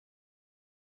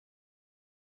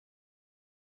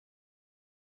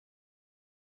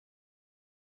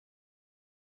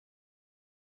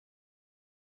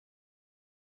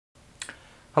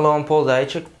Hello, I'm Paul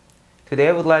Zaychik. Today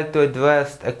I would like to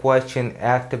address a question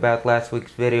asked about last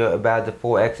week's video about the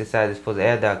 4 exercises for the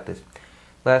adductors.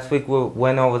 Last week we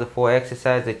went over the 4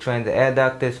 exercises that trained the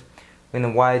adductors in a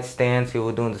wide stance. We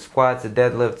were doing the squats, the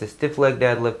deadlift, the stiff leg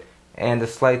deadlift, and the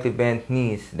slightly bent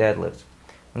knees deadlifts.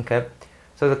 Okay,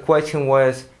 so the question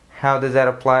was, how does that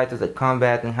apply to the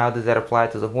combat and how does that apply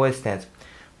to the horse stance?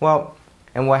 Well,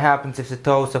 and what happens if the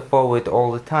toes are forward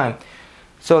all the time?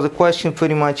 So the question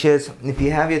pretty much is, if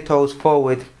you have your toes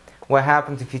forward, what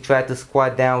happens if you try to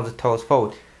squat down with the toes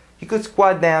forward? You could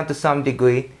squat down to some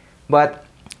degree, but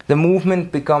the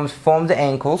movement becomes from the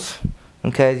ankles.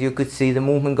 Okay, as you could see, the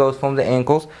movement goes from the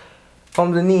ankles,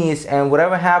 from the knees, and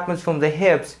whatever happens from the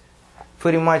hips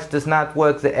pretty much does not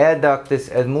work the adductors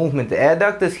as movement. The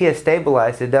adductors here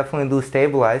stabilize, they definitely do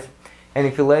stabilize, and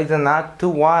if your legs are not too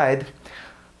wide,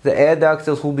 the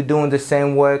adductors will be doing the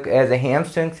same work as the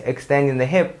hamstrings, extending the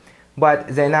hip, but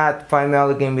they're not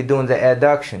primarily going to be doing the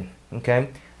adduction, okay?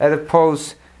 As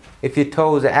opposed, if your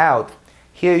toes are out,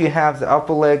 here you have the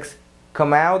upper legs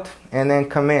come out and then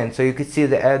come in, so you can see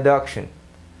the adduction,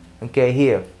 okay,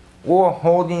 here. Or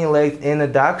holding your legs in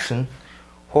adduction,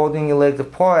 holding your legs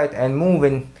apart and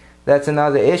moving, that's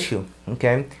another issue,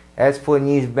 okay? As for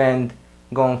knees bend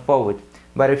going forward.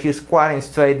 But if you're squatting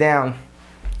straight down,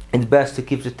 it's best to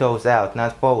keep the toes out,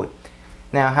 not forward.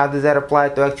 Now, how does that apply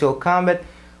to actual combat?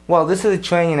 Well, this is a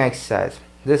training exercise.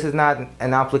 This is not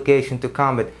an application to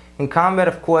combat. In combat,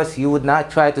 of course, you would not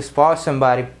try to spar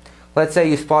somebody. Let's say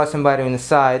you spar somebody on the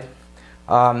side,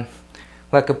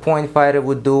 like a point fighter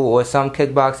would do, or some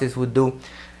kickboxers would do.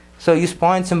 So you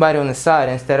sparring somebody on the side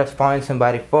instead of sparring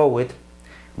somebody forward,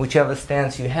 whichever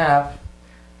stance you have.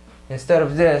 Instead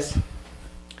of this,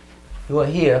 you are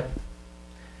here,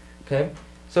 okay?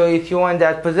 So if you're in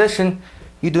that position,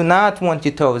 you do not want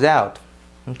your toes out,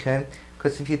 okay?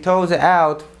 Because if your toes are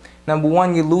out, number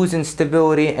one, you're losing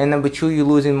stability, and number two, you're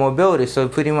losing mobility, so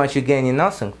pretty much you're gaining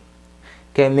nothing.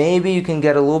 Okay, maybe you can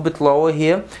get a little bit lower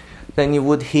here than you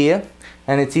would here,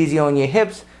 and it's easier on your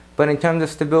hips, but in terms of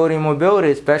stability and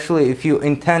mobility, especially if you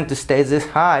intend to stay this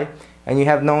high, and you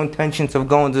have no intentions of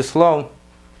going this low,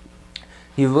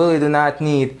 you really do not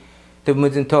need to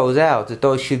move the toes out. The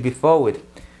toes should be forward.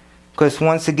 Because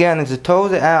once again, if the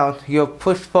toes are out, you're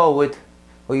pushed forward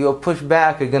or you're pushed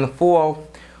back, you're going to fall.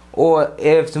 Or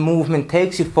if the movement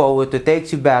takes you forward or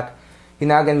takes you back, you're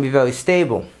not going to be very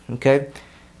stable. Okay?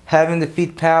 Having the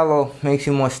feet parallel makes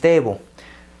you more stable.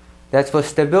 That's for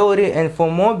stability. And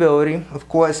for mobility, of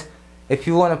course, if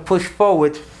you want to push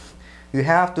forward, you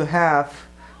have to have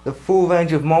the full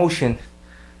range of motion,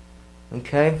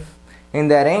 okay, in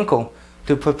that ankle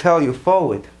to propel you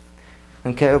forward,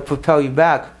 okay, or propel you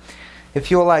back. If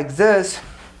you're like this,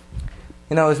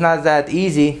 you know, it's not that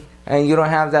easy, and you don't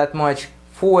have that much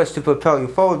force to propel you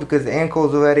forward because the ankle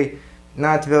is already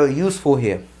not very useful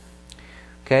here.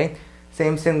 Okay?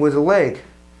 Same thing with the leg.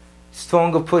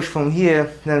 Stronger push from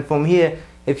here than from here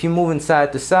if you're moving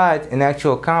side to side in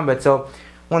actual combat. So,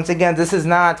 once again, this is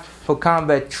not for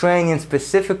combat training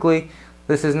specifically.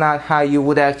 This is not how you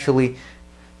would actually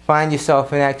find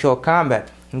yourself in actual combat.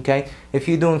 Okay? If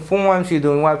you're doing forms, you're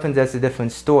doing weapons, that's a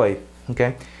different story.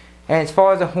 Okay, and as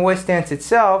far as the horse stance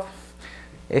itself,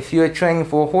 if you're training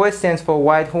for a horse stance, for a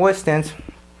wide horse stance,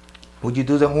 would you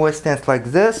do the horse stance like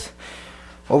this,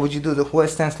 or would you do the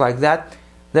horse stance like that?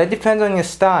 That depends on your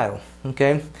style.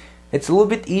 Okay, it's a little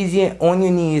bit easier on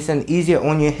your knees and easier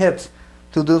on your hips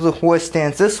to do the horse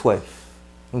stance this way.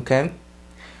 Okay,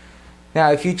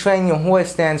 now if you train your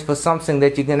horse stance for something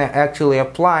that you're gonna actually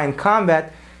apply in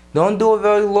combat, don't do a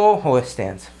very low horse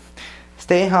stance.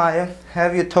 Stay higher,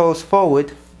 have your toes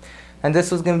forward, and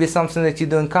this is going to be something that you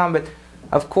do in combat.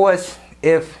 Of course,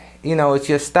 if you know it's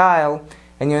your style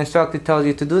and your instructor tells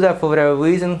you to do that for whatever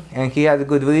reason, and he has a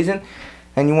good reason,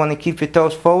 and you want to keep your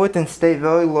toes forward and stay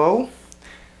very low,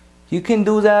 you can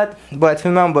do that. But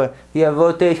remember, you have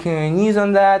rotation in your knees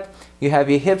on that, you have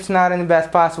your hips not in the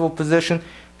best possible position,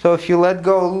 so if you let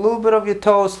go a little bit of your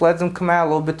toes, let them come out a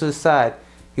little bit to the side,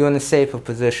 you're in a safer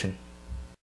position.